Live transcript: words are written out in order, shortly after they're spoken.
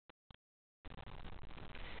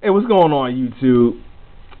Hey, what's going on, YouTube?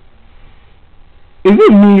 Is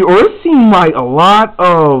it me, or it seems like a lot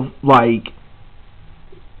of,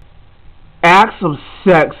 acts of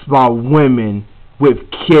sex by women with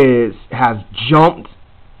kids has jumped?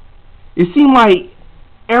 It seems like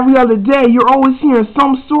every other day you're always hearing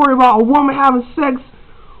some story about a woman having sex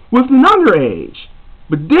with an underage.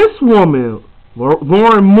 But this woman,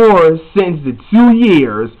 Lauren Morris, sentenced to 2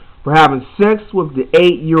 years for having sex with the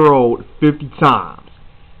 8-year-old 50 times.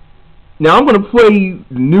 Now I'm going to play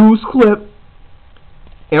the news clip,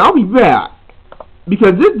 and I'll be back,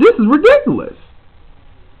 because this is ridiculous.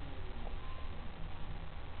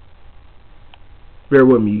 Bear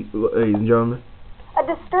with me, ladies and gentlemen. A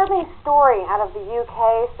disturbing story out of the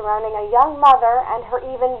UK surrounding a young mother and her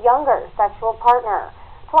even younger sexual partner.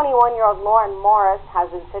 21-year-old Lauren Morris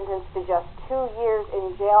has been sentenced to just 2 years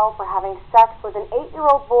in jail for having sex with an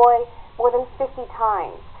 8-year-old boy more than 50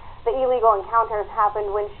 times. The illegal encounters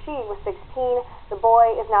happened when she was 16. The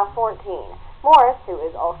boy is now 14. Morris, who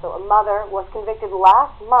is also a mother, was convicted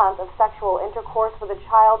last month of sexual intercourse with a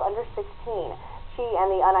child under 16. She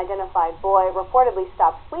and the unidentified boy reportedly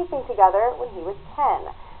stopped sleeping together when he was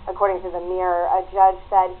 10. According to the Mirror, a judge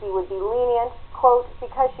said he would be lenient, quote,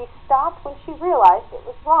 because she stopped when she realized it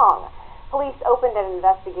was wrong. Police opened an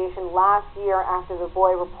investigation last year after the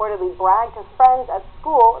boy reportedly bragged to friends at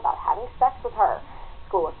school about having sex with her.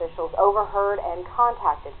 School officials overheard and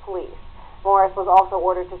contacted police. Morris was also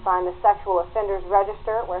ordered to sign the Sexual Offenders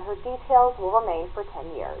Register, where her details will remain for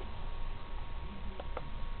 10 years.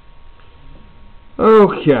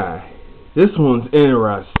 Okay, this one's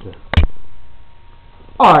interesting.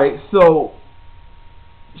 Alright, so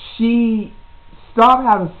she stopped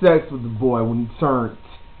having sex with the boy when he turned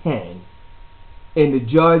 10, and the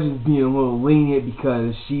judge is being a little lenient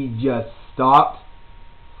because she just stopped.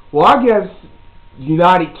 Well, I guess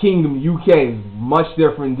United Kingdom, UK, is much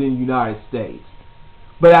different than United States.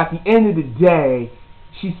 But at the end of the day,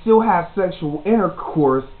 she still has sexual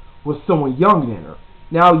intercourse with someone younger than her.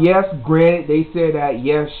 Now, yes, granted, they said that,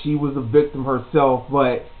 yes, she was a victim herself,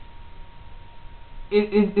 but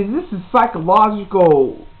is this a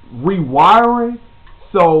psychological rewiring?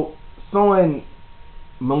 So, someone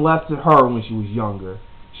molested her when she was younger.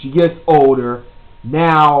 She gets older.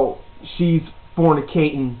 Now, she's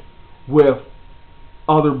fornicating with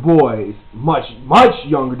other boys much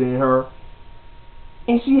younger than her,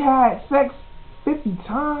 and she had sex 50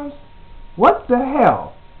 times. What the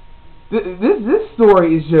hell? This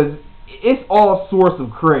story is just, it's all sorts of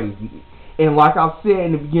crazy. And like I said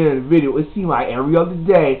in the beginning of the video, it seems like every other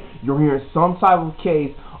day you're hearing some type of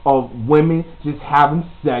case of women just having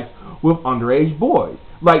sex with underage boys.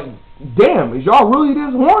 Like, damn, is y'all really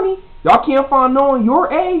this horny? Y'all can't find no one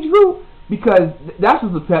your age group? Because that's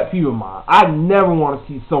just a pet peeve of mine. I never want to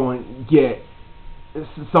see someone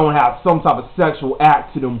have some type of sexual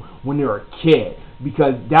act to them when they're a kid,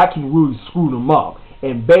 because that can really screw them up.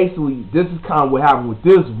 And basically, this is kind of what happened with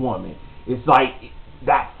this woman. It's like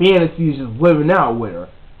that fantasy is just living out with her.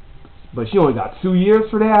 But she only got 2 years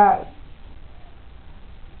for that.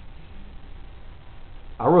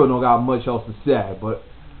 I really don't got much else to say, but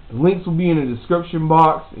the links will be in the description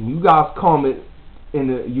box, and you guys comment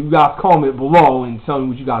below and tell me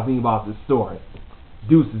what you guys think about this story.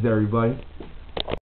 Deuces, everybody.